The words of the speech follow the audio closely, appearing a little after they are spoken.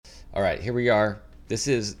All right, here we are. This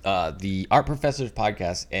is the Art Professors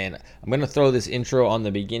podcast, and I'm going to throw this intro on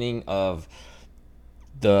the beginning of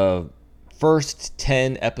the first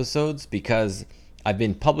 10 episodes because I've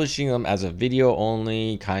been publishing them as a video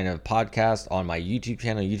only kind of podcast on my YouTube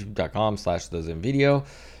channel, youtube.com/thezenvideo.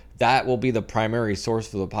 That will be the primary source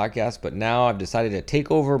for the podcast, but now I've decided to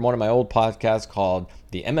take over one of my old podcasts called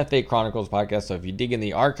the MFA Chronicles podcast. So if you dig in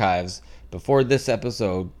the archives before this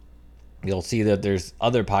episode, you'll see that there's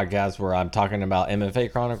other podcasts where I'm talking about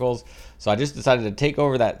MFA Chronicles. So I just decided to take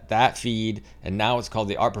over that feed, and now it's called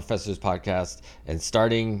the Art Professors Podcast. And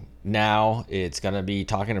starting now, it's going to be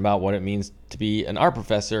talking about what it means to be an art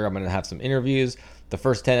professor. I'm going to have some interviews. The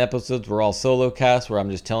first 10 episodes were all solo casts where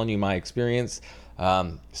I'm just telling you my experience.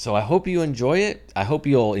 So I hope you enjoy it. I hope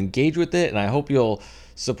you'll engage with it, and I hope you'll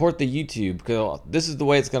support the YouTube, because this is the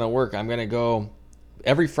way it's going to work. I'm going to go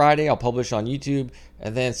every Friday. I'll publish on YouTube,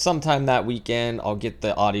 and then sometime that weekend I'll get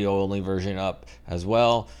the audio only version up as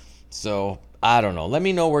well. So I don't know. Let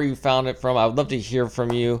me know where you found it from. I would love to hear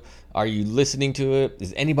from you. Are you listening to it?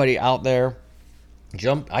 Is anybody out there?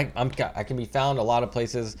 I can be found a lot of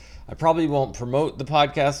places. I probably won't promote the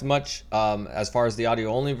podcast much as far as the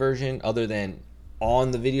audio only version, other than on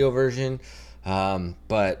the video version.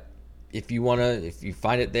 But if you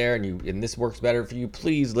find it there and this works better for you,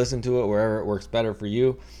 please listen to it wherever it works better for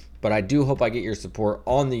you. But I do hope I get your support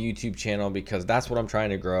on the YouTube channel, because that's what I'm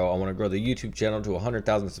trying to grow. I want to grow the YouTube channel to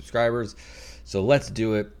 100,000 subscribers. So let's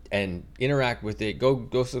do it and interact with it.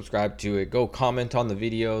 Go subscribe to it. Go comment on the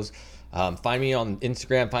videos. Find me on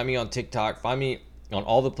Instagram. Find me on TikTok. Find me on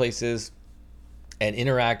all the places and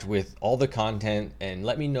interact with all the content, and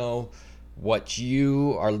let me know what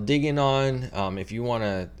you are digging on. If you want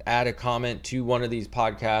to add a comment to one of these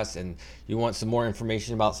podcasts and you want some more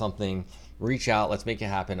information about something, reach out. Let's make it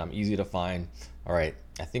happen. I'm easy to find. All right,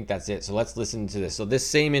 I think that's it. So let's listen to this. So this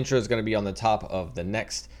same intro is going to be on the top of the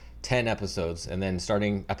next 10 episodes, and then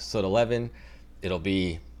starting episode 11, it'll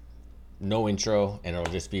be no intro, and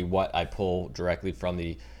it'll just be what I pull directly from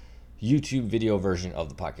the YouTube video version of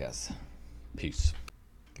the podcast. Peace.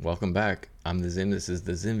 Welcome back. I'm the Zen. This is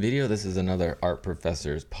the Zen Video. This is another Art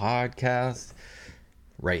Professors podcast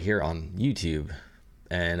right here on YouTube.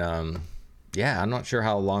 And I'm not sure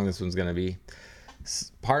how long this one's going to be.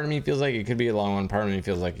 Part of me feels like it could be a long one. Part of me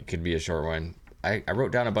feels like it could be a short one. I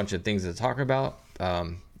wrote down a bunch of things to talk about.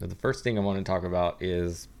 The first thing I want to talk about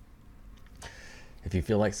is, if you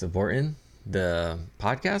feel like supporting the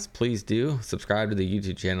podcast, please do subscribe to the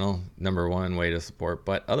YouTube channel. Number one way to support.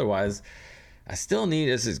 But otherwise, I still need,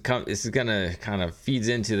 this is going to kind of feeds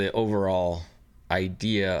into the overall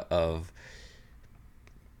idea of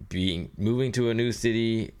moving to a new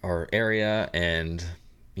city or area, and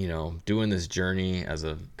doing this journey as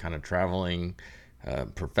a kind of traveling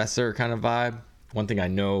professor kind of vibe. One thing I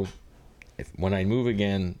know, when I move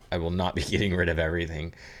again, I will not be getting rid of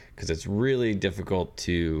everything, because it's really difficult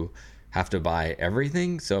to have to buy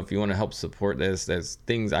everything. So if you want to help support this, there's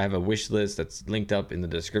things. I have a wish list that's linked up in the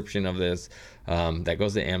description of this, that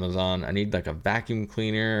goes to Amazon. I need like a vacuum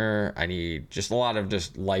cleaner. I need just a lot of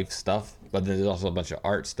just life stuff, but there's also a bunch of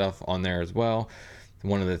art stuff on there as well.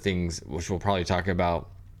 One of the things which we'll probably talk about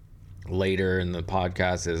later in the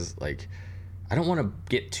podcast is, like, I don't want to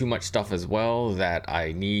get too much stuff as well that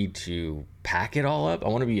I need to pack it all up. I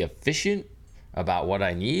want to be efficient about what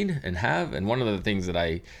I need and have. And one of the things that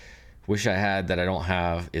I wish I had that I don't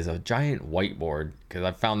have is a giant whiteboard, because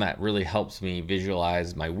I found that really helps me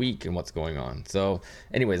visualize my week and what's going on. So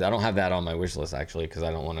anyways, I don't have that on my wish list, actually, because I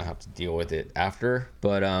don't want to have to deal with it after.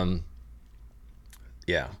 But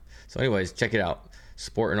yeah. So anyways, check it out.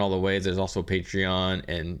 Support in all the ways. There's also Patreon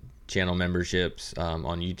and channel memberships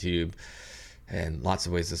on YouTube, and lots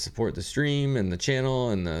of ways to support the stream and the channel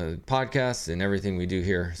and the podcast and everything we do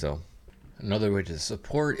here. So another way to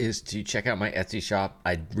support is to check out my Etsy shop.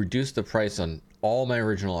 I reduced the price on all my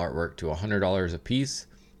original artwork to $100 a piece.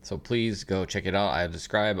 So please go check it out. I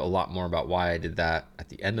describe a lot more about why I did that at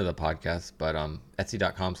the end of the podcast, but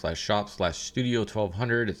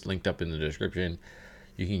etsy.com/shop/studio1200. It's linked up in the description.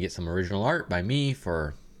 You can get some original art by me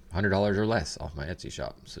for $100 or less off my Etsy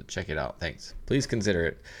shop. So check it out. Thanks. Please consider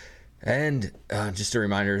it. And just a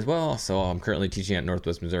reminder as well, so I'm currently teaching at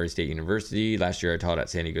Northwest Missouri State University. Last year I taught at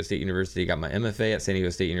San Diego State University, got my MFA at San Diego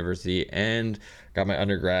State University, and got my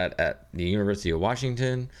undergrad at the University of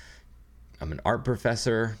Washington. I'm an art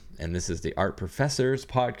professor, and this is the Art Professors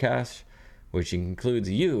podcast, which includes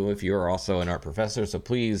you if you're also an art professor. So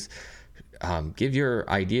please give your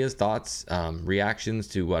ideas, thoughts, reactions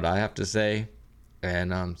to what I have to say,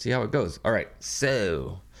 and see how it goes. All right,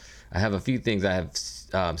 so I have a few things. I have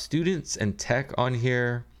students and tech on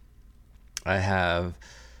here. I have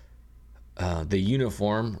the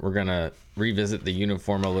uniform. We're gonna revisit the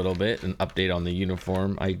uniform a little bit and update on the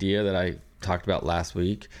uniform idea that I talked about last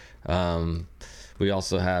week. We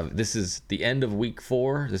also have, this is the end of week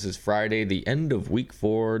 4. This is Friday, the end of week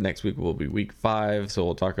 4. Next week will be week 5. So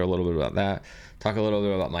we'll talk a little bit about that. Talk a little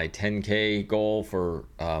bit about my 10K goal for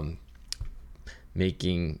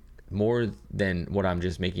making more than what I'm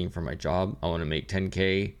just making for my job. I want to make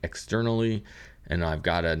 10K externally. And I've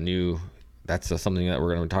got that's something that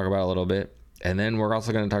we're going to talk about a little bit. And then we're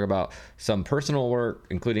also going to talk about some personal work,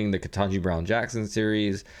 including the Ketanji Brown Jackson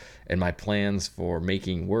series and my plans for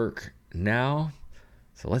making work now.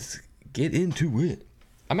 So let's get into it.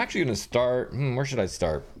 I'm actually going to start. Where should I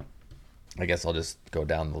start? I guess I'll just go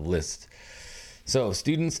down the list. So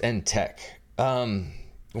students and tech. One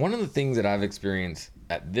of the things that I've experienced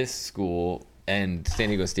at this school and San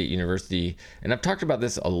Diego State University, and I've talked about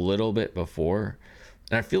this a little bit before,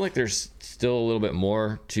 and I feel like there's still a little bit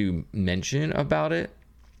more to mention about it.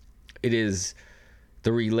 It is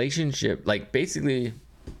the relationship, like basically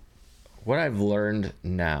what I've learned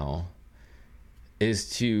now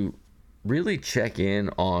is to really check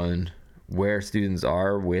in on where students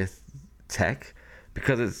are with tech,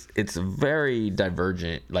 because it's very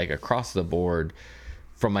divergent, like across the board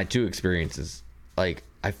from my 2 experiences. Like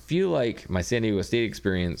I feel like my San Diego State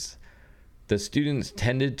experience, the students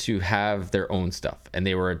tended to have their own stuff and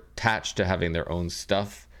they were attached to having their own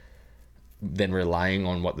stuff than relying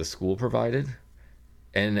on what the school provided.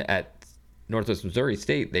 And at Northwest Missouri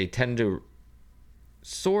State, they tend to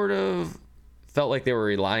sort of felt like they were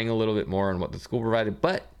relying a little bit more on what the school provided.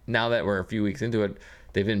 But now that we're a few weeks into it,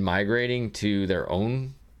 they've been migrating to their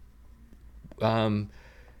own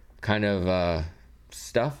kind of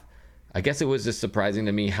stuff. I guess it was just surprising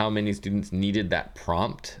to me how many students needed that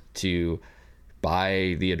prompt to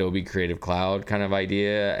buy the Adobe Creative Cloud kind of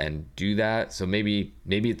idea and do that. So maybe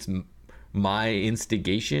it's my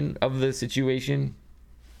instigation of the situation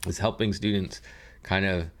is helping students kind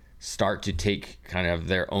of start to take kind of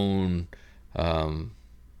their own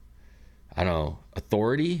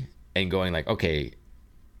authority and going like, okay,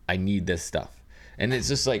 I need this stuff. And it's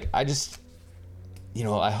just like, I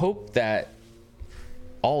hope that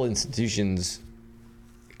all institutions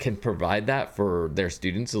can provide that for their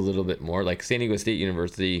students a little bit more. Like San Diego State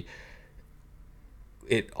University,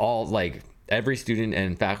 every student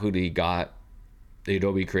and faculty got the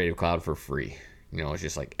Adobe Creative Cloud for free. It's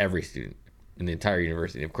just like every student in the entire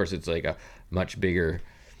university. Of course, it's like a much bigger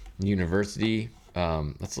university.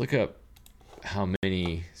 Let's look up how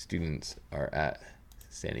many students are at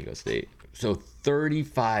San Diego State. So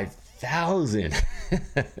 35,000.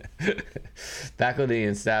 Faculty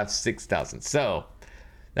and staff 6,000. So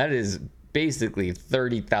that is basically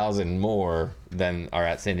 30,000 more than are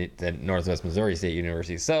at Northwest Missouri State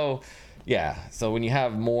University. So yeah, so when you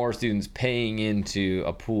have more students paying into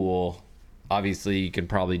a pool, obviously you can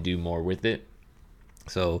probably do more with it.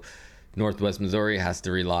 So Northwest Missouri has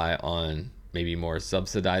to rely on maybe more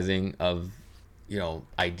subsidizing of,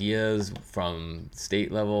 ideas from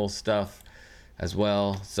state level stuff as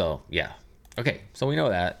well. So yeah. Okay. So we know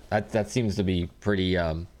that seems to be pretty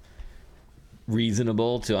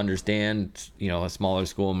reasonable to understand. A smaller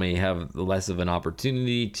school may have less of an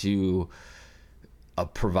opportunity to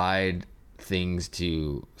provide things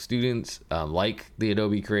to students like the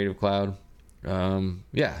Adobe Creative Cloud.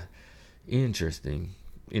 Yeah. Interesting.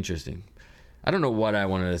 I don't know what I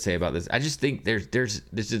wanted to say about this. I just think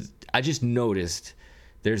I just noticed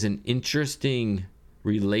there's an interesting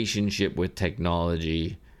relationship with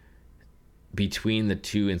technology between the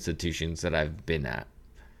 2 institutions that I've been at,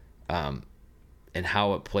 and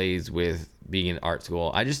how it plays with being in art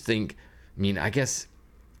school. I just think, I guess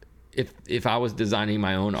if I was designing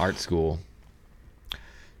my own art school,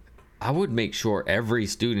 I would make sure every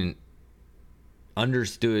student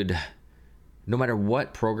understood, no matter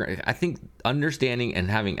what program. I think understanding and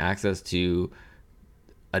having access to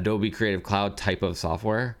Adobe Creative Cloud type of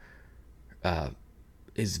software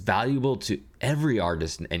is valuable to every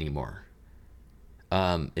artist anymore.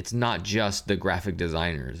 It's not just the graphic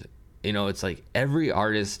designers. It's like every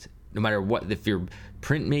artist, no matter what. If you're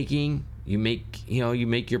printmaking, you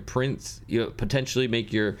make your prints, you potentially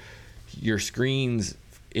make your screens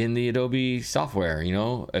in the Adobe software.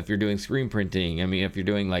 If you're doing screen printing, if you're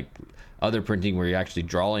doing like other printing where you're actually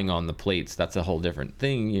drawing on the plates, that's a whole different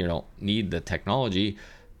thing. You don't need the technology,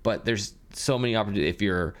 but there's so many opportunities. If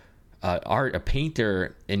you're a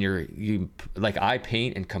painter and you like, I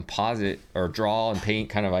paint and composite or draw and paint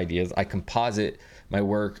kind of ideas. I composite my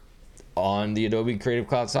work on the Adobe Creative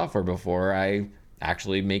Cloud software before I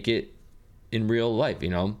actually make it in real life.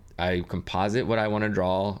 I composite what I want to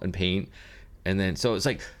draw and paint, And then so it's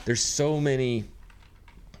like there's so many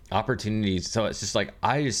opportunities. So it's just like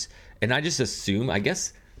I just assume, I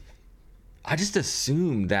guess I just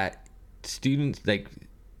assume that students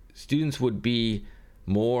would be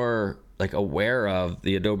more like aware of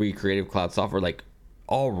the Adobe Creative Cloud software like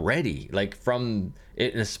already, like from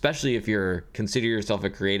it, and especially if you're consider yourself a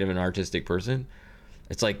creative and artistic person.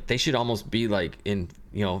 It's like they should almost be like in,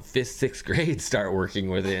 you know, 5th, 6th grade start working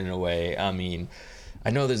with it in a way. I mean, I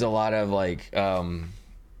know there's a lot of like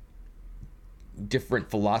different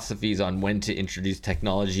philosophies on when to introduce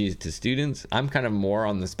technologies to students. I'm kind of more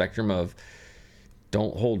on the spectrum of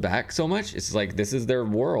don't hold back so much. It's like this is their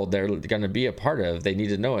world they're going to be a part of. They need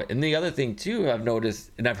to know it. And the other thing too I've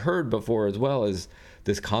noticed and I've heard before as well is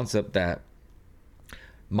this concept that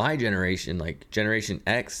my generation, like Generation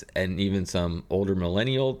X and even some older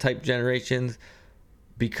millennial type generations,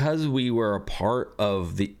 because we were a part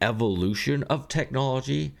of the evolution of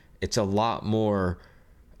technology, it's a lot more,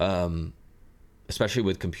 especially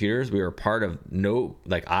with computers, we were a part of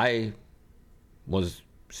I was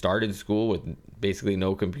started school with basically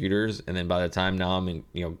no computers. And then by the time now I'm in,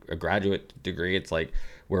 you know, a graduate degree, it's like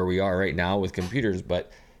where we are right now with computers. But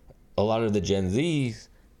a lot of the Gen Zs,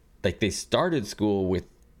 like they started school with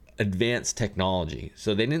advanced technology,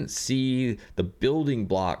 so they didn't see the building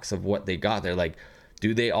blocks of what they got there. Like,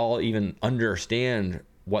 do they all even understand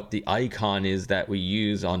what the icon is that we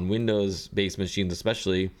use on Windows based machines,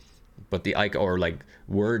 especially, but the icon, or like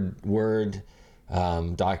Word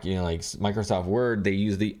document, like Microsoft Word, they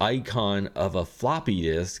use the icon of a floppy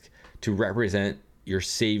disk to represent you're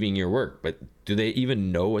saving your work. But do they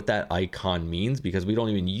even know what that icon means? Because we don't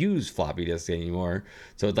even use floppy disks anymore.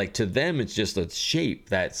 So it's like to them, it's just a shape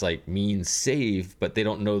that's like means save, but they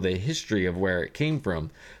don't know the history of where it came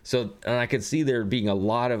from. So, and I could see there being a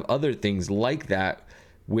lot of other things like that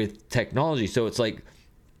with technology. So it's like,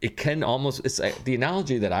 it can almost, it's like, the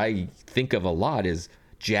analogy that I think of a lot is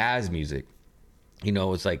jazz music. You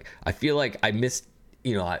know, it's like, I feel like I missed,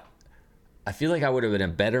 you know, I feel like I would have been a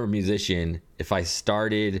better musician if I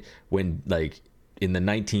started when like in the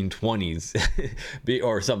 1920s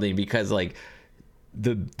or something, because like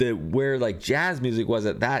the where like jazz music was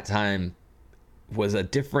at that time was a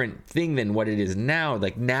different thing than what it is now.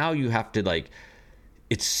 Like now you have to like,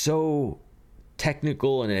 it's so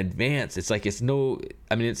technical and advanced. It's like,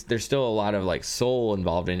 there's still a lot of like soul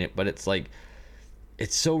involved in it, but it's like,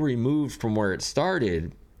 it's so removed from where it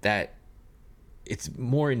started that it's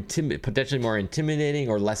potentially more intimidating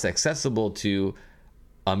or less accessible to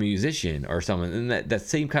a musician or someone. And that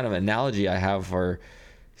same kind of analogy I have for,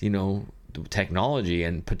 you know, technology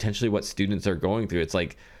and potentially what students are going through. It's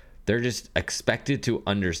like they're just expected to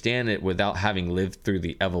understand it without having lived through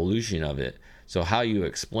the evolution of it. So how you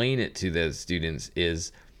explain it to the students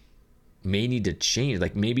may need to change.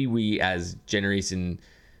 Like maybe we as generation,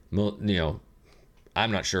 you know,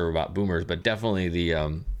 I'm not sure about boomers, but definitely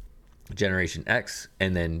the Generation X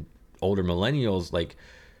and then older millennials, like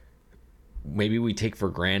maybe we take for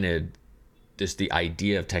granted just the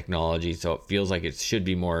idea of technology, so it feels like it should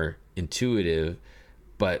be more intuitive.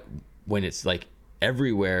 But when it's like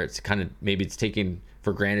everywhere, it's kind of, maybe it's taken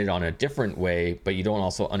for granted on a different way, but you don't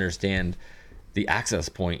also understand the access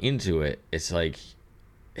point into it. It's like,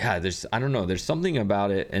 yeah, I don't know, there's something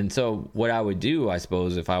about it. And so what I would do, I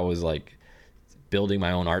suppose, if I was like building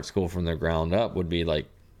my own art school from the ground up, would be like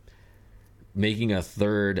making a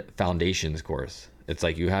third foundations course. It's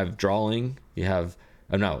like you have drawing,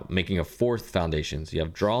 making a fourth foundations. You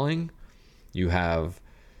have drawing, you have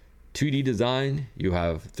 2D design, you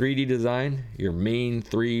have 3D design, your main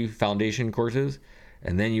 3 foundation courses,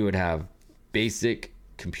 and then you would have basic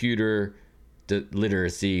computer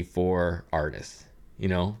literacy for artists, you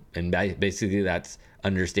know? And basically that's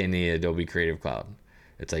understanding the Adobe Creative Cloud.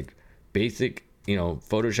 It's like basic, you know,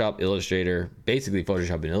 Photoshop, Illustrator, basically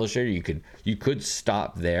Photoshop and Illustrator. You could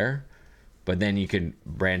stop there, but then you could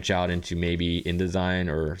branch out into maybe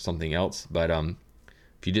InDesign or something else. But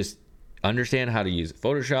if you just understand how to use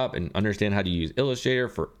Photoshop and understand how to use Illustrator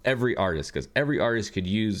for every artist, because every artist could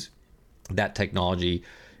use that technology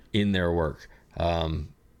in their work.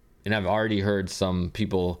 And I've already heard some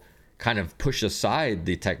people kind of push aside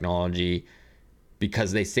the technology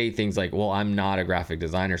because they say things like, well, I'm not a graphic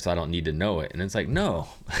designer, so I don't need to know it. And it's like, no,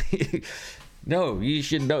 no, you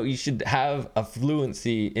should know. You should have a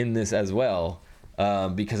fluency in this as well,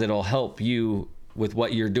 because it'll help you with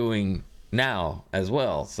what you're doing now as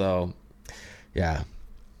well. So, yeah,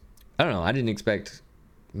 I don't know. I didn't expect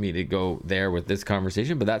me to go there with this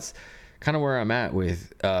conversation, but that's kind of where I'm at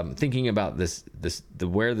with thinking about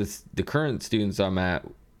the current students I'm at,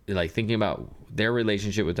 like thinking about their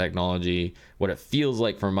relationship with technology, what it feels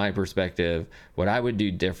like from my perspective, what I would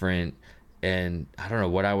do different, and I don't know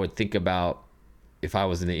what I would think about if I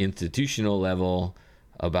was in the institutional level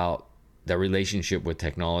about the relationship with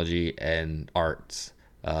technology and arts.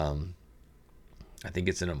 I think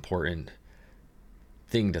it's an important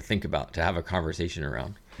thing to think about, to have a conversation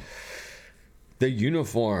around. The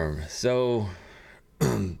uniform. So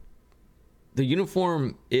the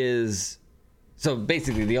uniform is, so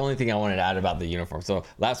basically the only thing I wanted to add about the uniform. So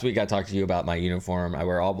last week I talked to you about my uniform. I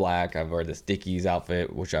wear all black. I wear this Dickies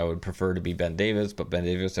outfit, which I would prefer to be Ben Davis, but Ben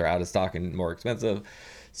Davis are out of stock and more expensive.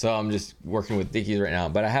 So I'm just working with Dickies right now.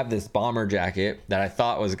 But I have this bomber jacket that I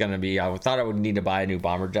thought was going to be, I thought I would need to buy a new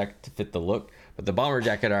bomber jacket to fit the look. But the bomber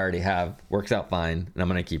jacket I already have works out fine, and I'm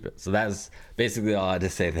going to keep it. So that's basically all I had to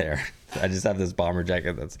say there. I just have this bomber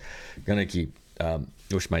jacket that's going to keep.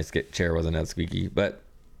 Wish my chair wasn't as squeaky. But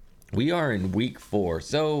we are in week 4.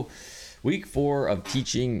 So week 4 of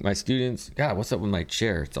teaching my students. God, what's up with my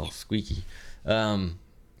chair? It's all squeaky. I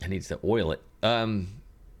need to oil it.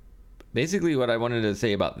 Basically what I wanted to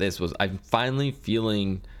say about this was I'm finally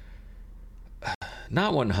feeling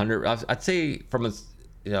not 100. I'd say from a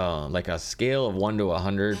like a scale of 1 to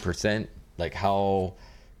 100%, like how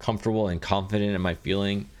comfortable and confident am I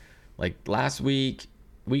feeling? Like last week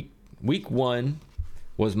 1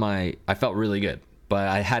 was I felt really good, but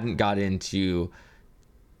I hadn't got into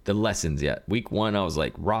the lessons yet. Week 1, I was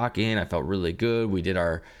like rocking. I felt really good. We did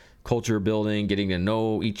our culture building, getting to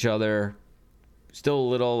know each other. Still a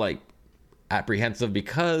little like apprehensive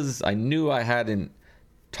because I knew I hadn't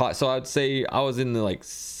taught. So I'd say I was in the like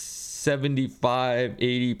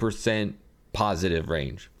 75-80% positive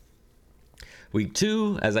range. Week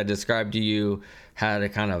 2, as I described to you, had a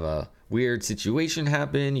kind of a weird situation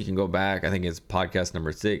happen. You can go back. I think it's podcast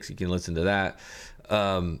number 6. You can listen to that.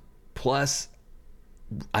 Plus,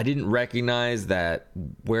 I didn't recognize that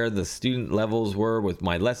where the student levels were with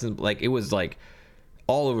my lessons. Like it was like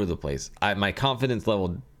all over the place. My confidence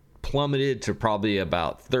level plummeted to probably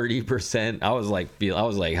about 30%. I was like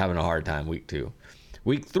having a hard time week 2.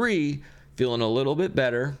 Week 3, feeling a little bit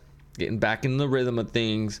better, getting back in the rhythm of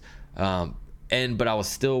things. But I was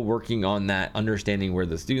still working on that, understanding where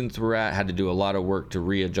the students were at, had to do a lot of work to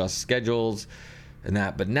readjust schedules and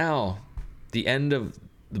that. But now, the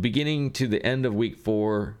beginning to the end of week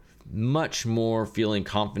 4, much more feeling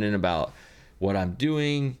confident about what I'm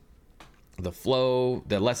doing, the flow,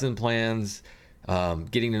 the lesson plans,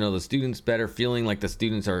 getting to know the students better, feeling like the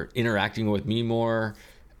students are interacting with me more,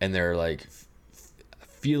 and they're like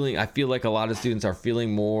I feel like a lot of students are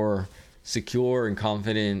feeling more secure and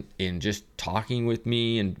confident in just talking with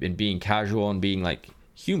me and being casual and being like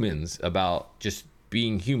humans about just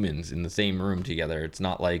being humans in the same room together. It's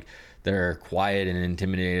not like they're quiet and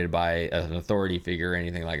intimidated by an authority figure or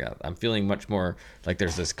anything like that. I'm feeling much more like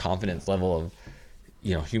there's this confidence level of,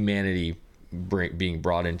 humanity being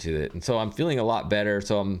brought into it. And so I'm feeling a lot better.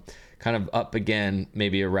 So I'm kind of up again,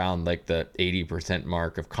 maybe around like the 80%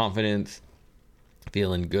 mark of confidence,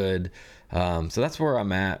 feeling good. So that's where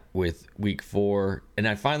I'm at with week 4. And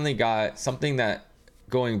I finally got something that,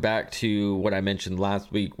 going back to what I mentioned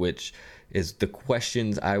last week, which is the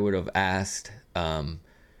questions I would have asked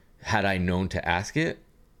had I known to ask it,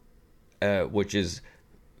 which is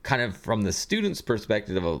kind of from the student's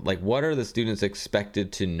perspective of like, what are the students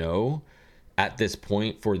expected to know at this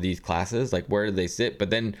point for these classes? Like, where do they sit? But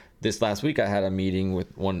then this last week I had a meeting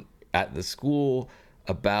with one at the school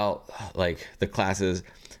about like the classes,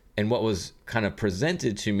 and what was kind of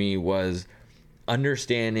presented to me was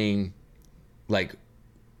understanding like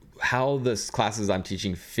how the classes I'm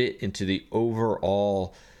teaching fit into the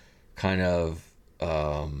overall kind of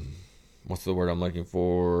what's the word I'm looking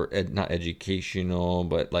for? Not educational,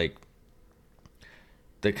 but like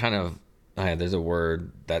the kind of there's a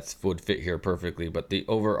word that would fit here perfectly, but the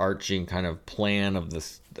overarching kind of plan of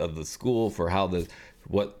the school for how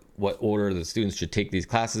what order the students should take these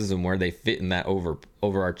classes and where they fit in that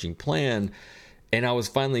overarching plan. And I was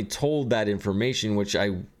finally told that information, which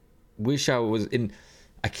I wish I was in.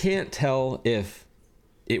 I can't tell if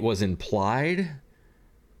it was implied,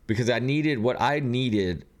 because what I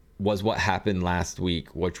needed was what happened last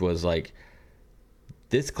week, which was like,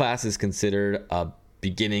 this class is considered a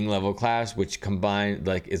beginning level class, which combined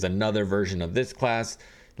like is another version of this class.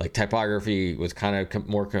 Like typography was kind of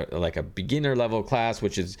more like a beginner level class,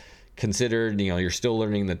 which is considered, you're still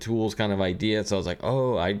learning the tools kind of idea. So I was like,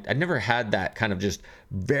 I never had that kind of just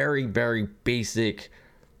very, very basic.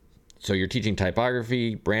 So you're teaching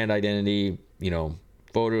typography, brand identity,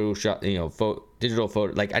 Photoshop, digital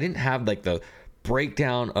photo. Like I didn't have like the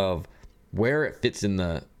breakdown of where it fits in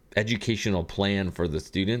the educational plan for the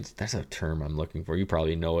students. That's a term I'm looking for. You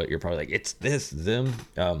probably know it. You're probably like, it's this, Zim.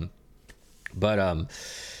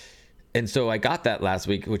 And so I got that last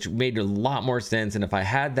week, which made a lot more sense. And if I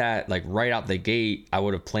had that like right out the gate, I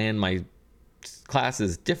would have planned my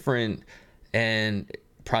classes different and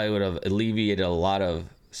probably would have alleviated a lot of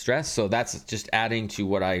stress. So that's just adding to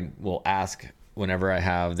what I will ask whenever I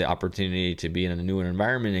have the opportunity to be in a new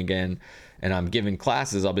environment again and I'm giving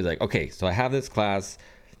classes. I'll be like, okay, so I have this class.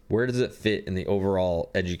 Where does it fit in the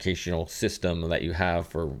overall educational system that you have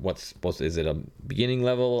for what's supposed to, is it a beginning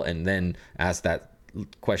level? And then ask that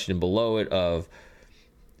question below it of,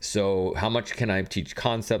 so how much can I teach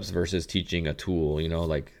concepts versus teaching a tool? You know,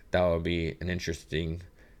 like that would be an interesting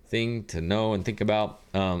thing to know and think about.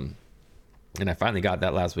 And I finally got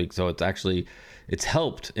that last week. So it's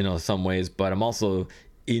helped in some ways, but I'm also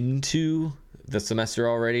into the semester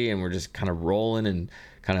already and we're just kind of rolling and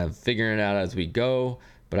kind of figuring it out as we go.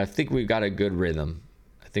 But I think we've got a good rhythm.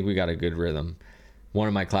 One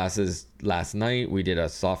of my classes last night, we did a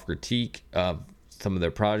soft critique of some of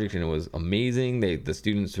their projects and it was amazing. The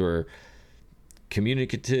students were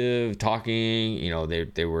communicative, talking,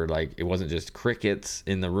 they were like, it wasn't just crickets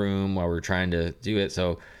in the room while we're trying to do it.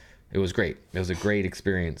 So it was great. It was a great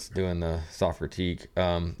experience doing the soft critique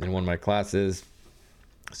in one of my classes.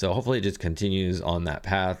 So hopefully it just continues on that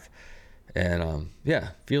path. And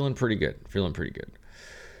feeling pretty good.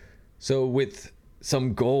 So with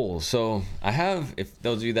some goals. So I have, if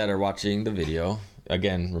those of you that are watching the video,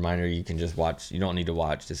 again, reminder, you can just watch. You don't need to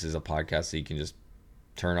watch. This is a podcast, so you can just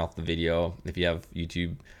turn off the video if you have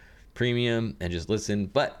YouTube Premium and just listen.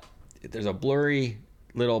 But there's a blurry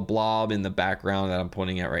little blob in the background that I'm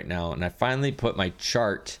pointing at right now. And I finally put my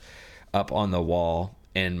chart up on the wall.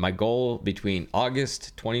 And my goal between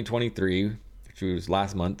August 2023, which was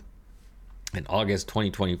last month, and August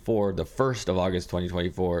 2024, the 1st of August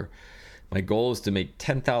 2024, my goal is to make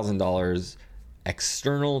 $10,000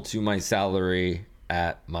 external to my salary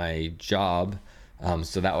at my job.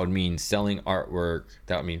 So that would mean selling artwork.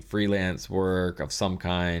 That would mean freelance work of some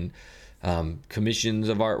kind, commissions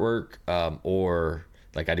of artwork, or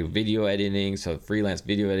like I do video editing. So freelance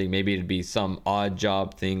video editing, maybe it'd be some odd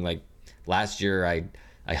job thing. Like last year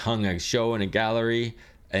I hung a show in a gallery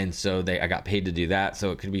and so I got paid to do that.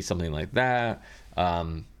 So it could be something like that.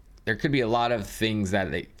 There could be a lot of things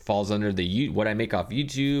that it falls under what I make off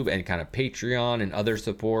YouTube and kind of Patreon and other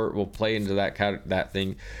support will play into that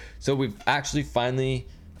thing. So we've actually finally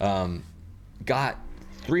got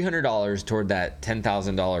 $300 toward that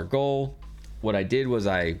 $10,000 goal. What I did was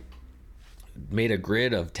I made a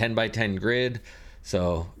grid of 10 by 10 grid.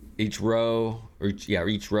 So each row represents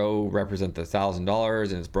 $1,000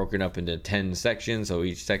 and it's broken up into 10 sections. So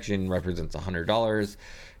each section represents $100.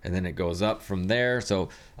 And then it goes up from there. So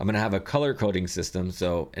I'm going to have a color coding system.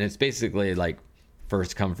 And it's basically like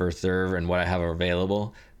first come, first serve and what I have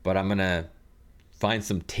available. But I'm going to find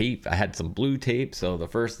some tape. I had some blue tape. So the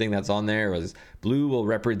first thing that's on there was blue will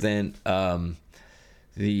represent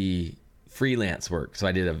the freelance work. So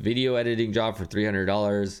I did a video editing job for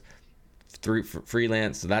 $300 for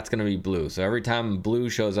freelance. So that's going to be blue. So every time blue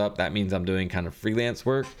shows up, that means I'm doing kind of freelance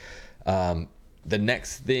work. The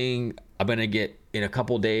next thing I'm going to get in a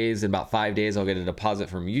couple days, in about 5 days, I'll get a deposit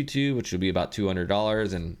from YouTube, which will be about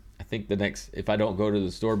 $200. And I think if I don't go to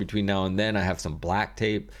the store between now and then, I have some black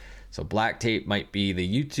tape. So black tape might be the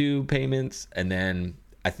YouTube payments. And then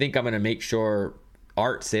I think I'm going to make sure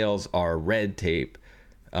art sales are red tape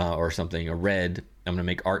or something, I'm going to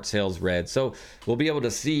make art sales red. So we'll be able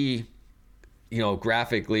to see,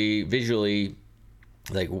 graphically, visually,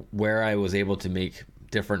 like where I was able to make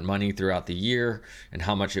different money throughout the year and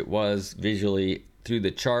how much it was visually through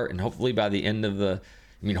the chart. And hopefully by the end of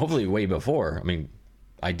hopefully way before,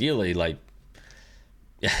 ideally, like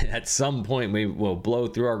at some point we will blow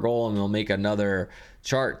through our goal and we'll make another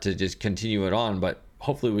chart to just continue it on. But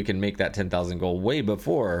hopefully we can make that 10,000 goal way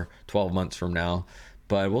before 12 months from now.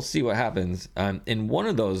 But we'll see what happens. And one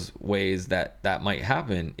of those ways that might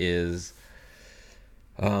happen is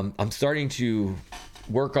I'm starting to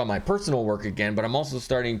work on my personal work again, but I'm also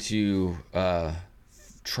starting to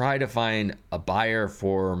try to find a buyer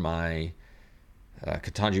for my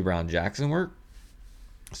Ketanji Brown Jackson work.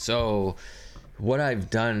 So what I've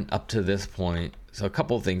done up to this point, so a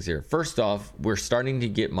couple of things here. First off, we're starting to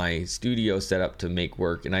get my studio set up to make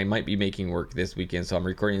work, and I might be making work this weekend. So I'm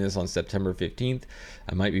recording this on September 15th.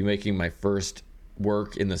 I might be making my first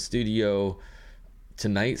work in the studio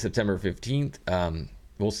tonight, September 15th.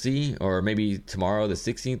 We'll see, or maybe tomorrow, the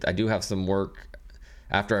 16th. I do have some work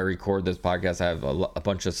after I record this podcast. I have a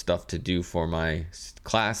bunch of stuff to do for my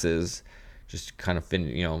classes, just kind of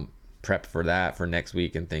prep for that for next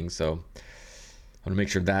week and things. So I want to make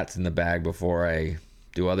sure that's in the bag before I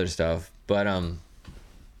do other stuff. But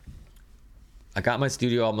I got my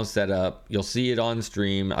studio almost set up. You'll see it on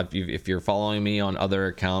stream if you're following me on other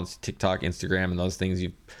accounts, TikTok, Instagram, and those things.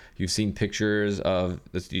 You've seen pictures of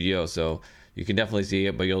the studio, so you can definitely see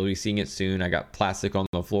it. But you'll be seeing it soon. I got plastic on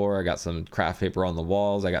the floor. I got some craft paper on the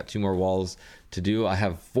walls. I got 2 more walls to do. I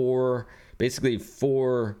have four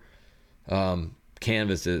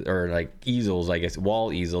canvases, or like easels, I guess,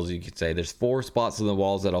 wall easels, you could say. There's 4 spots on the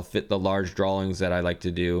walls that'll fit the large drawings that I like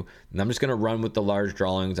to do, and I'm just going to run with the large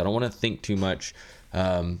drawings. I don't want to think too much.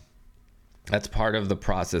 That's part of the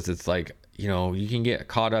process. It's like, you can get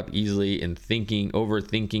caught up easily in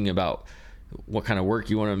overthinking about what kind of work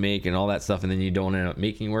you want to make and all that stuff, and then you don't end up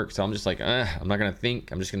making work. So I'm just like, I'm not going to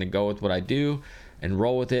think. I'm just going to go with what I do and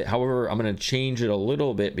roll with it. However, I'm going to change it a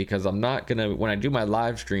little bit, because I'm not going to, when I do my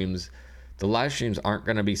live streams, the live streams aren't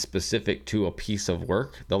going to be specific to a piece of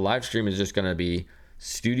work. The live stream is just going to be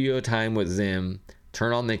studio time with Zim,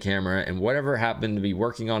 turn on the camera, and whatever happened to be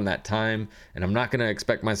working on that time. And I'm not going to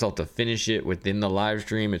expect myself to finish it within the live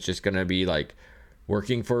stream. It's just going to be like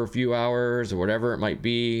working for a few hours or whatever it might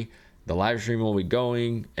be. The live stream will be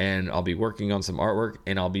going, and I'll be working on some artwork,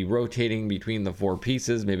 and I'll be rotating between the 4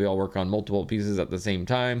 pieces. Maybe I'll work on multiple pieces at the same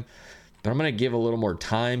time, but I'm going to give a little more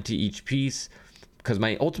time to each piece, because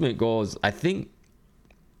my ultimate goal is, I think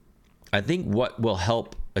what will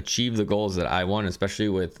help achieve the goals that I want, especially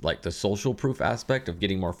with like the social proof aspect of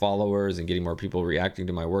getting more followers and getting more people reacting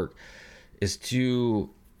to my work, is to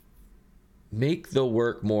make the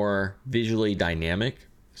work more visually dynamic.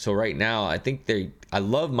 So right now, I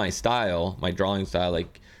love my style, my drawing style.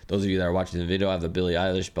 Like those of you that are watching the video, I have the Billie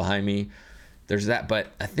Eilish behind me. There's that,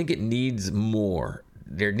 but I think it needs more.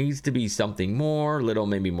 There needs to be something more,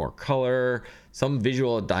 maybe more color, some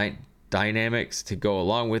visual dynamics to go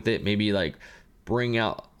along with it. Maybe like bring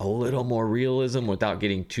out a little more realism without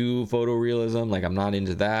getting too photorealism. Like, I'm not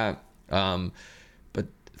into that. But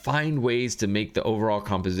find ways to make the overall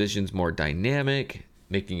compositions more dynamic.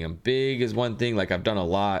 Making them big is one thing. Like, I've done a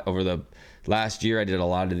lot over the last year. I did a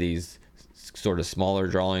lot of these sort of smaller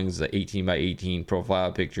drawings, the 18 by 18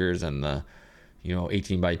 profile pictures and the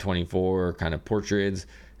 18 by 24 kind of portraits,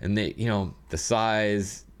 and they, the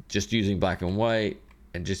size, just using black and white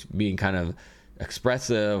and just being kind of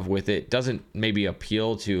expressive with it doesn't maybe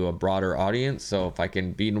appeal to a broader audience. So if I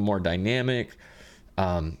can be more dynamic,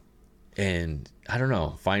 and I don't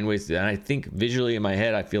know, find ways to, and I think visually in my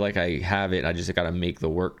head, I feel like I have it. I just got to make the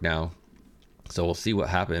work now. So we'll see what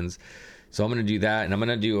happens. So I'm going to do that. And I'm going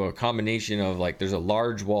to do a combination of, like, there's a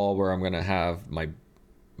large wall where I'm going to have my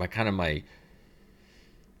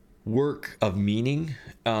work of meaning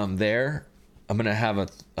there. I'm going to have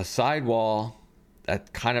a side wall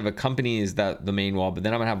that kind of accompanies the main wall, but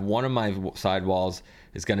then I'm going to have one of my side walls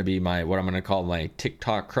is going to be what I'm going to call my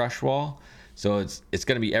TikTok crush wall. So it's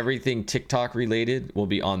going to be everything TikTok related will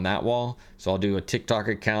be on that wall. So I'll do a TikTok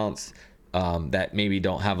accounts that maybe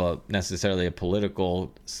don't have necessarily a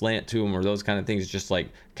political slant to them or those kind of things, just like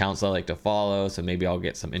accounts I like to follow. So maybe I'll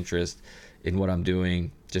get some interest in what I'm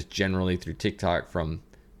doing just generally through TikTok from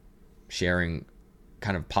sharing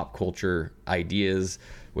kind of pop culture ideas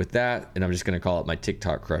with that. And I'm just going to call it my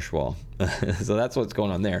TikTok crush wall. So that's what's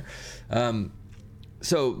going on there.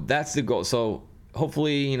 So that's the goal. So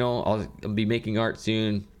hopefully, I'll be making art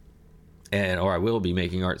soon, or I will be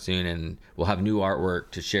making art soon, and we'll have new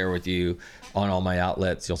artwork to share with you on all my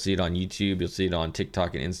outlets. You'll see it on YouTube. You'll see it on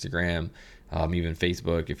TikTok and Instagram, even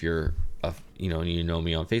Facebook if you're, you know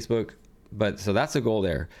me on Facebook. But so that's the goal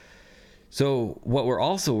there. So what we're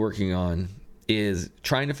also working on is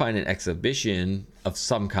trying to find an exhibition of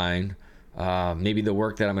some kind. Maybe the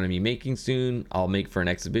work that I'm going to be making soon, I'll make for an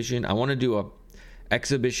exhibition. I want to do a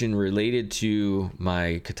exhibition related to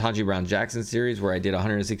my Ketanji Brown Jackson series, where I did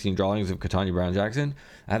 116 drawings of Ketanji Brown Jackson.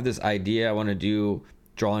 I have this idea. I want to do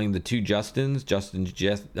drawing the 2 Justins,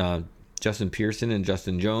 Justin Pearson and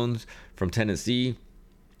Justin Jones from Tennessee,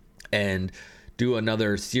 and do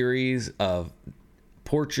another series of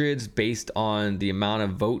portraits based on the amount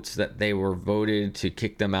of votes that they were voted to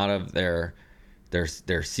kick them out of their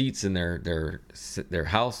seats in their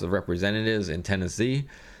House of Representatives in Tennessee.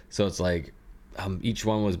 So it's like each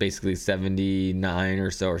one was basically 79 or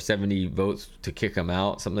so, or 70 votes to kick them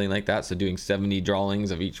out, something like that. So doing 70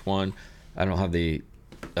 drawings of each one. I don't have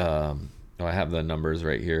I have the numbers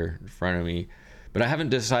right here in front of me, but I haven't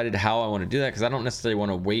decided how I want to do that, because I don't necessarily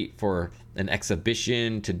want to wait for an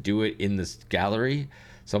exhibition to do it in this gallery.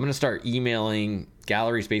 So I'm going to start emailing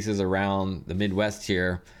gallery spaces around the Midwest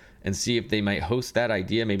here and see if they might host that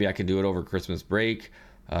idea. Maybe I can do it over Christmas break.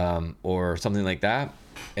 or something like that.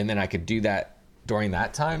 And then I could do that during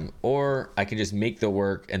that time, or I could just make the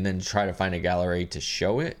work and then try to find a gallery to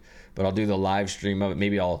show it. But I'll do the live stream of it.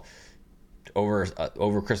 Maybe I'll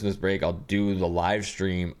over Christmas break, I'll do the live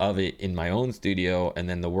stream of it in my own studio, and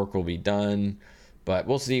then the work will be done. But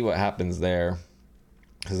we'll see what happens there,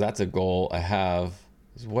 because that's a goal I have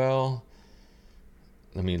as well.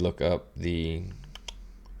 Let me look up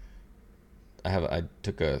I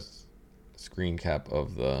took a screen cap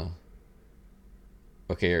of the.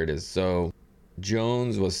 Okay, here it is. So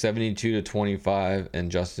Jones was 72-25,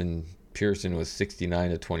 and Justin Pearson was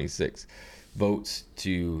 69-26 votes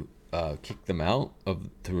to kick them out,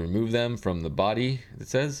 to remove them from the body, it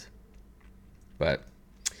says. But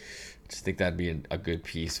I just think that'd be a good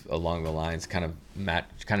piece along the lines, kind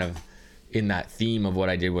of in that theme of what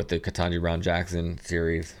I did with the Ketanji Brown Jackson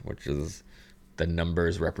series, which is the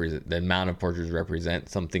numbers represent, the amount of portraits represent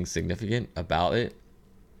something significant about it.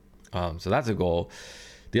 So that's a goal.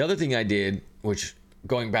 The other thing I did, which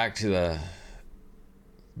going back to the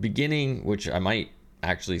beginning, which I might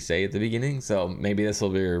actually say at the beginning, so maybe this will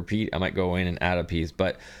be a repeat. I might go in and add a piece,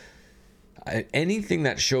 but anything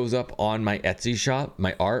that shows up on my Etsy shop,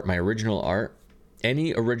 my art, my original art,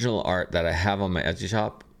 any original art that I have on my Etsy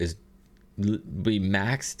shop is be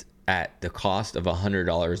maxed at the cost of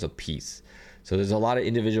 $100 a piece. So there's a lot of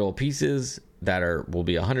individual pieces that will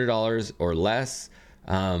be $100 or less.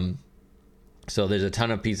 So there's a ton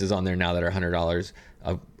of pieces on there now that are $100.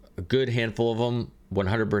 A good handful of them,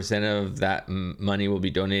 100% of that money will be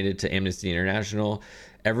donated to Amnesty International.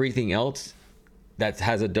 Everything else that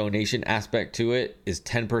has a donation aspect to it is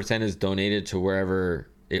 10% is donated to wherever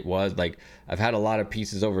it was. Like, I've had a lot of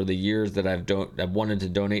pieces over the years that I've wanted to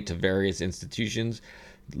donate to various institutions.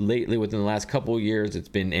 Lately, within the last couple of years, it's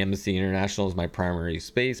been Amnesty International is my primary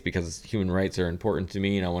space, because human rights are important to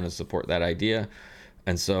me and I want to support that idea.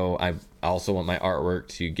 And so I also want my artwork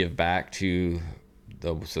to give back to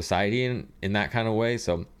the society in that kind of way.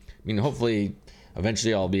 So, I mean, hopefully,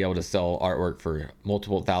 eventually I'll be able to sell artwork for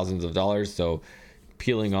multiple thousands of dollars. So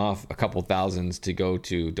peeling off a couple thousands to go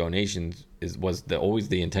to donations was always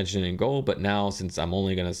the intention and goal. But now, since I'm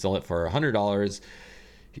only going to sell it for $100,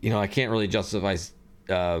 I can't really justify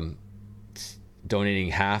donating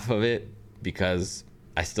half of it, because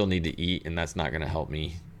I still need to eat, and that's not going to help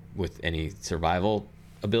me with any survival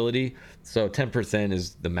ability. So 10%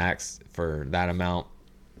 is the max for that amount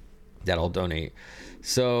that I'll donate.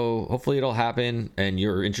 So hopefully it'll happen, and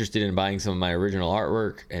you're interested in buying some of my original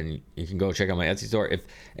artwork, and you can go check out my Etsy store. If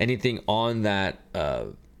anything on that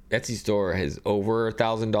Etsy store has over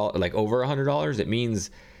 $1,000, like over $100, it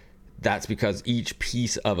means that's because each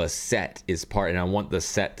piece of a set is part, and I want the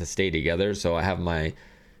set to stay together. So I have my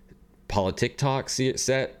Politic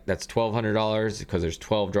set, that's $1,200 because there's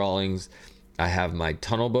 12 drawings. I have my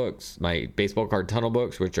tunnel books, my baseball card tunnel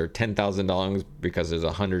books, which are $10,000 because there's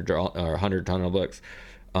 100 tunnel books.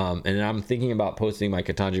 And I'm thinking about posting my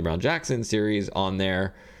Ketanji Brown Jackson series on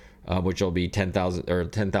there, which will be 10,000 or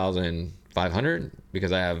 10,500,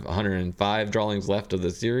 because I have 105 drawings left of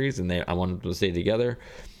the series, and I want them to stay together.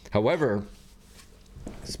 However,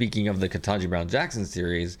 speaking of the Ketanji Brown Jackson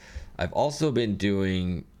series, I've also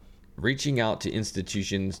been reaching out to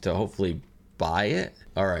institutions to hopefully buy it.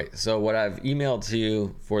 All right, so what I've emailed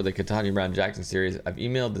to for the Ketanji Brown Jackson series, I've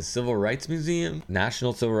emailed the Civil Rights Museum,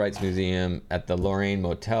 National Civil Rights Museum at the Lorraine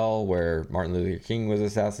Motel where Martin Luther King was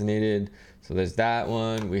assassinated. So there's that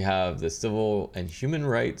one. We have the Civil and Human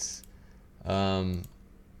Rights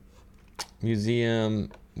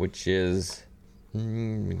Museum, which is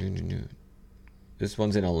this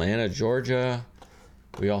one's in Atlanta, Georgia.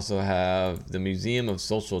 We also have the Museum of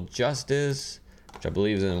Social Justice, which I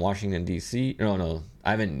believe is in Washington, D.C.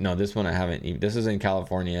 No, this one I haven't. This is in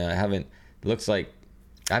California. It looks like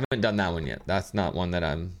I haven't done that one yet. That's not one that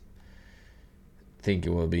I'm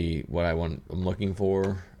thinking will be what I'm looking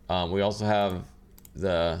for. We also have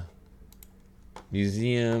the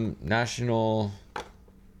National.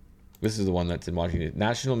 This is the one that's in Washington.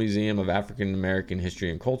 National Museum of African American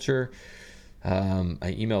History and Culture. I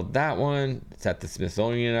emailed that one. It's at the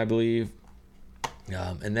Smithsonian, I believe.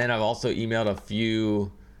 And then I've also emailed a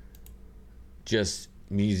few just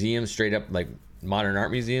museums, straight up like modern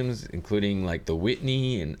art museums, including like the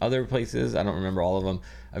Whitney and other places. I don't remember all of them.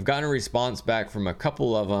 I've gotten a response back from a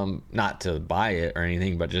couple of them, not to buy it or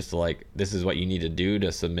anything, but just to like, this is what you need to do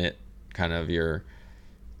to submit kind of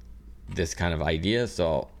this kind of idea.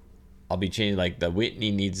 So I'll be changing, like the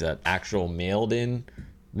Whitney needs an actual mailed in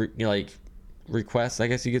request, I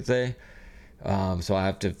guess you could say. So I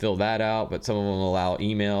have to fill that out, but some of them allow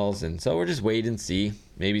emails, and so we're just wait and see.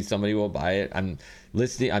 Maybe somebody will buy it. I'm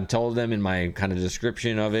told them in my kind of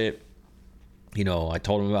description of it. I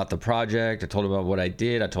told them about the project. I told them about what I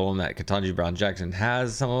did. I told them that Ketanji Brown Jackson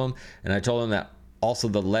has some of them, and I told them that also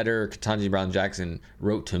the letter Ketanji Brown Jackson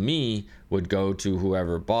wrote to me would go to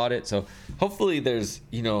whoever bought it. So hopefully there's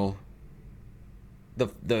the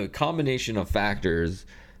combination of factors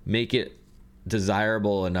make it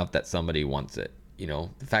desirable enough that somebody wants it.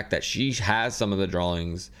 The fact that she has some of the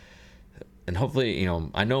drawings, and hopefully,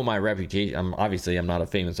 I know my reputation. I'm not a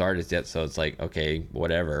famous artist yet, so it's like, okay,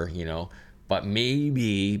 whatever, but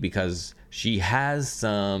maybe because she has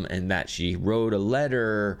some and that she wrote a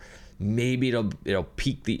letter, maybe it'll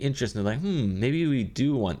pique the interest, and they're like, maybe we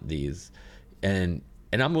do want these, and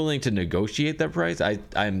I'm willing to negotiate that price.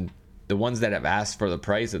 I'm the ones that have asked for the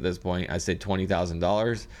price at this point. I said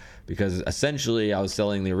 $20,000. Because essentially I was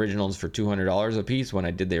selling the originals for $200 a piece when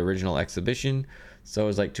I did the original exhibition. So it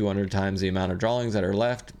was like 200 times the amount of drawings that are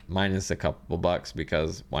left, minus a couple bucks,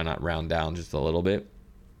 because why not round down just a little bit?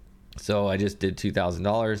 So I just did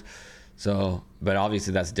 $2,000. So, but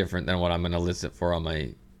obviously that's different than what I'm going to list it for on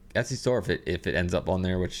my Etsy store if it ends up on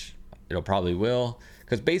there, which it'll probably will.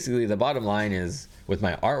 Because basically the bottom line is, with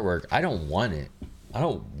my artwork, I don't want it. I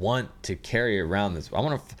don't want to carry around this. I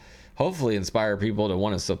want to hopefully inspire people to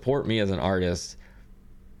want to support me as an artist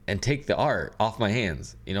and take the art off my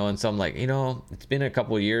hands, and so I'm like, it's been a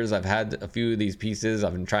couple of years. I've had a few of these pieces.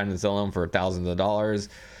 I've been trying to sell them for thousands of dollars.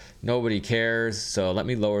 Nobody cares. So let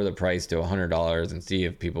me lower the price to $100 and see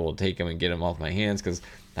if people will take them and get them off my hands. Cause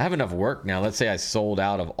I have enough work now. Let's say I sold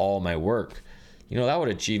out of all my work, that would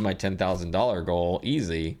achieve my $10,000 goal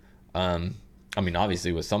easy.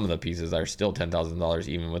 Obviously with some of the pieces that are still $10,000,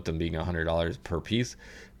 even with them being $100 per piece,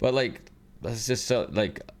 but let's just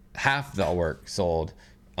half the work sold.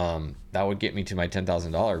 That would get me to my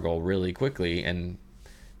 $10,000 goal really quickly. And,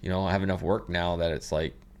 I have enough work now that it's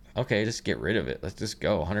like, okay, just get rid of it. Let's just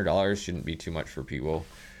go. $100 shouldn't be too much for people.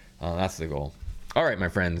 That's the goal. All right, my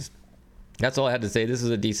friends. That's all I had to say. This is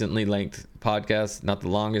a decently length podcast, not the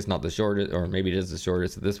longest, not the shortest, or maybe it is the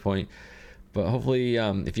shortest at this point. But hopefully,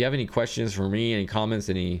 if you have any questions for me, any comments,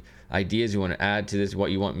 any ideas you want to add to this,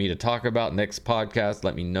 what you want me to talk about next podcast,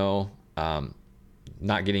 let me know.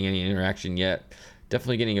 Not getting any interaction yet.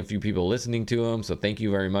 Definitely getting a few people listening to them. So thank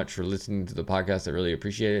you very much for listening to the podcast. I really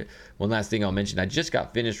appreciate it. One last thing I'll mention. I just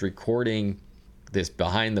got finished recording this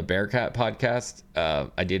Behind the Bearcat podcast.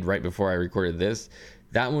 I did right before I recorded this.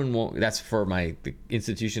 That one won't, that's for the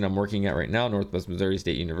institution I'm working at right now, Northwest Missouri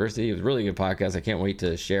State University. It was a really good podcast. I can't wait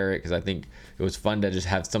to share it because I think it was fun to just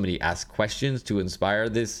have somebody ask questions to inspire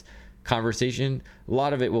this conversation. A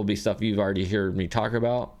lot of it will be stuff you've already heard me talk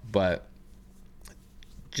about, but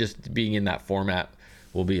just being in that format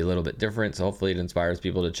will be a little bit different. So hopefully it inspires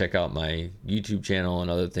people to check out my YouTube channel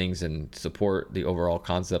and other things and support the overall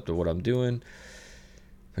concept of what I'm doing.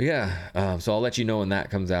 But yeah, so I'll let you know when that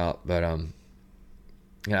comes out. But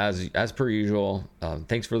as per usual,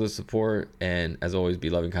 thanks for the support, and as always, be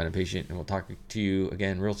loving, kind, and patient, and we'll talk to you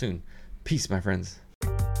again real soon. Peace, my friends.